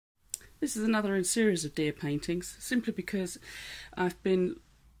This is another in series of deer paintings, simply because I've been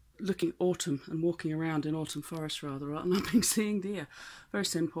looking autumn and walking around in autumn forest rather, and I've been seeing deer. Very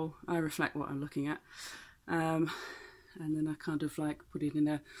simple. I reflect what I'm looking at, and then I kind of like put it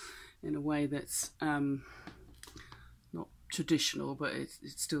in a way that's not traditional, but it's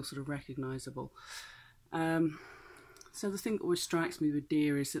still sort of recognisable. So the thing that always strikes me with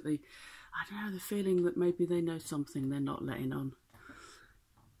deer is that I don't know, the feeling that maybe they know something they're not letting on.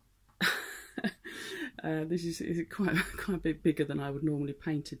 This is quite a bit bigger than I would normally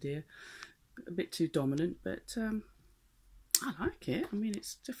paint a deer. A bit too dominant, but I like it. I mean,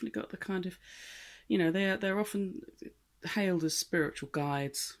 it's definitely got the kind of, you know, they're often hailed as spiritual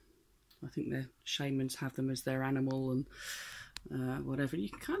guides. I think their shamans have them as their animal and whatever. You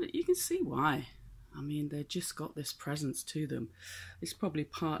can see why. I mean, they've just got this presence to them. It's probably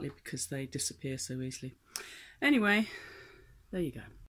partly because they disappear so easily. Anyway, there you go.